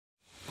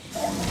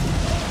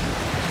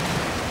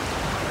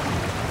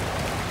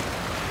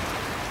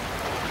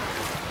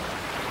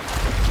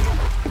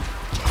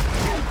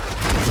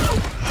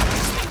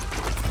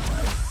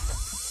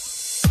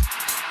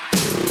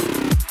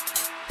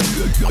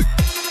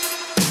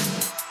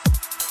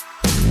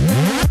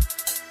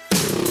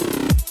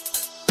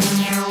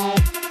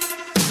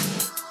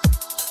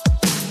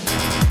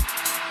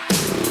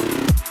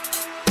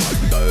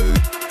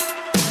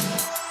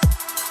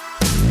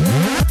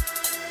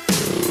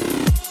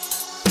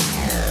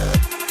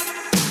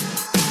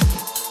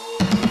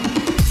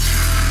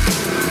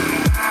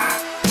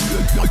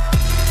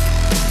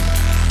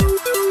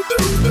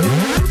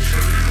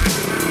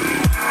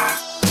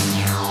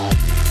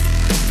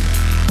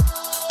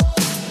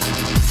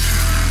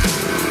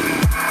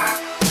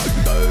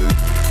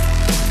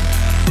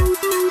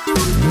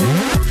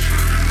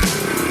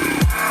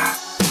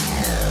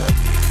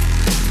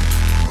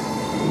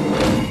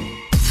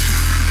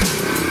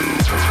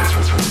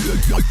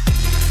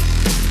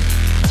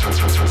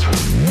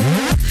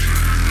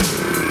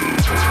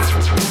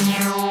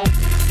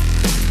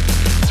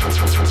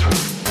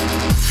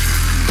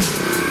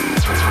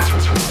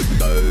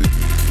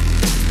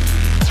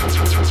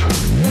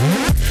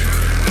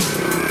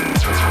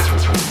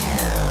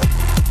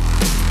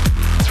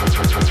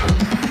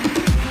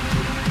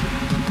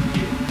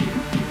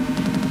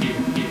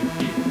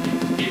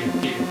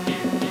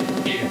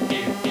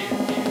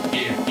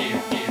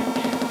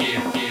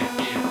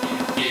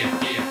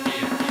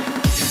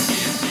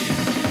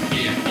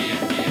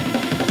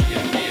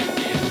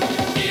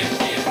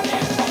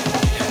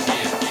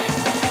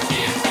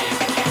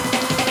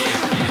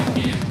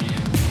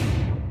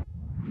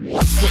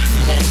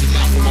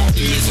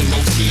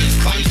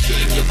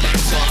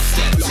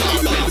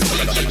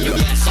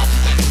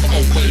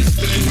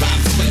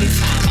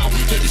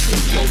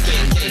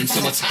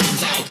till my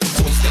time's out.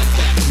 So I step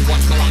back and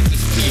watch my life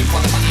disappear in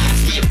front of my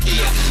eyes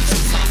reappear.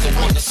 Sometimes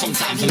I wonder,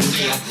 sometimes I'm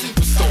near.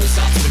 The stories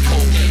out to the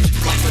cold edge,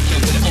 like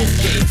again with an old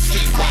game.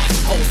 Streetwise,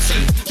 old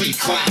team, be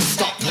quiet,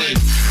 stop playing.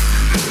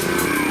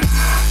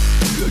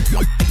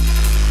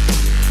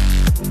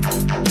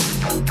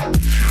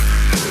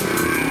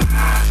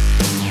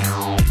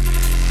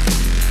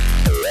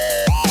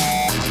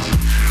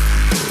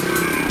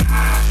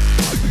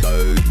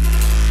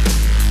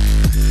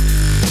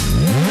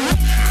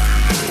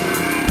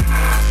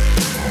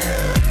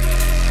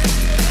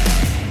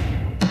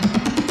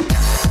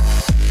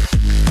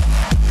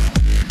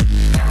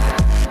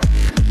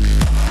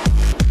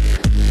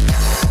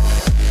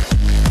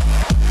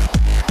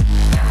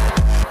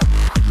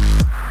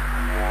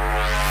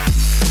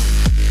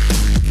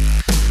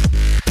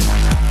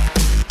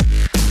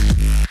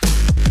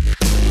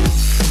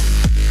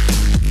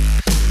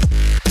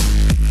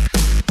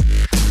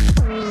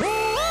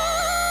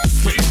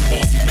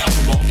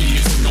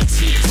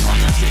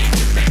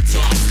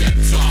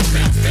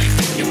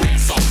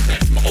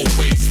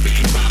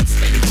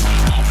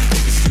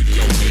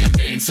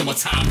 Till my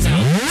time's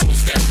out, so I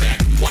step back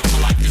and watch my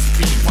life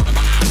disappear in front of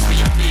my eyes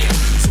reappear.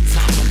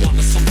 Sometimes I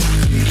wonder,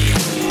 sometimes I'm near.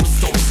 The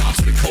stories out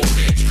to the cold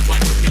edge,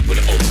 like again with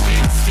an old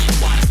man.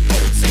 Streetwise and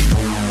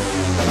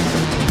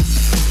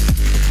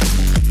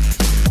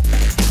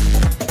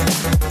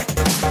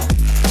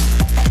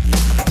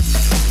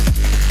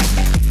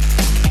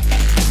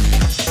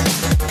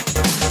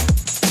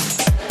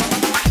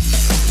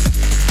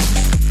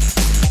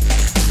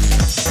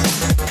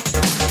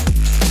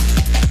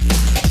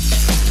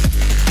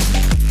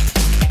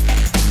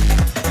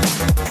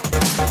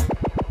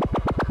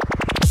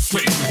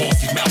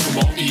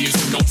old ears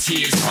and no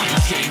tears,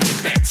 crying shame,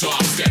 get back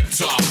top, step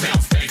top,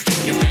 bounce back,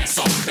 get your ass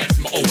off. That's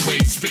my old way,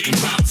 spitting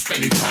rhymes,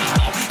 spending time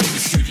out in the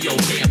studio,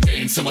 damn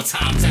day until my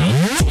time's out.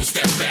 So I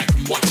step back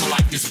and watch my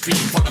life disappear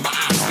in front of my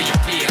eyes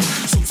reappear.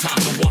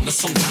 Sometimes I wonder,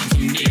 sometimes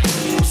I'm near.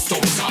 The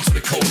stories out to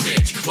the cold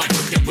edge, like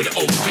again with an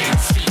old band.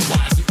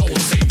 Streetwise and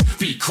old same,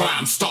 be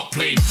crime, stop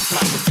playing.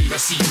 Blind with fear, I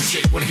see you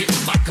shit when I hit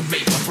the mic and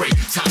make my break.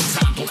 Time,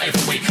 don't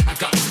ever wait, I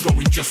got this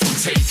flowing just one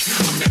take.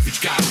 I'm an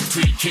average guy with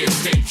 3 kids,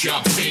 same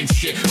job, same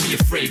shit. Be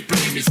afraid,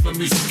 blame this, my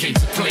music came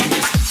to claim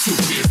this. 2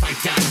 years like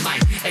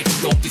dynamite,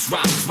 explode this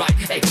rhyme is right.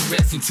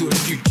 Express into the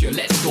future,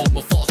 let's go,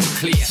 my thoughts are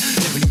clear.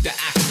 Never knew that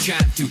I could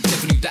chant to,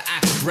 never knew that I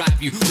could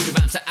bribe you with the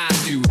rhymes that I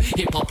do.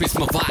 Hip hop is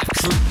my vibe,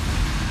 true.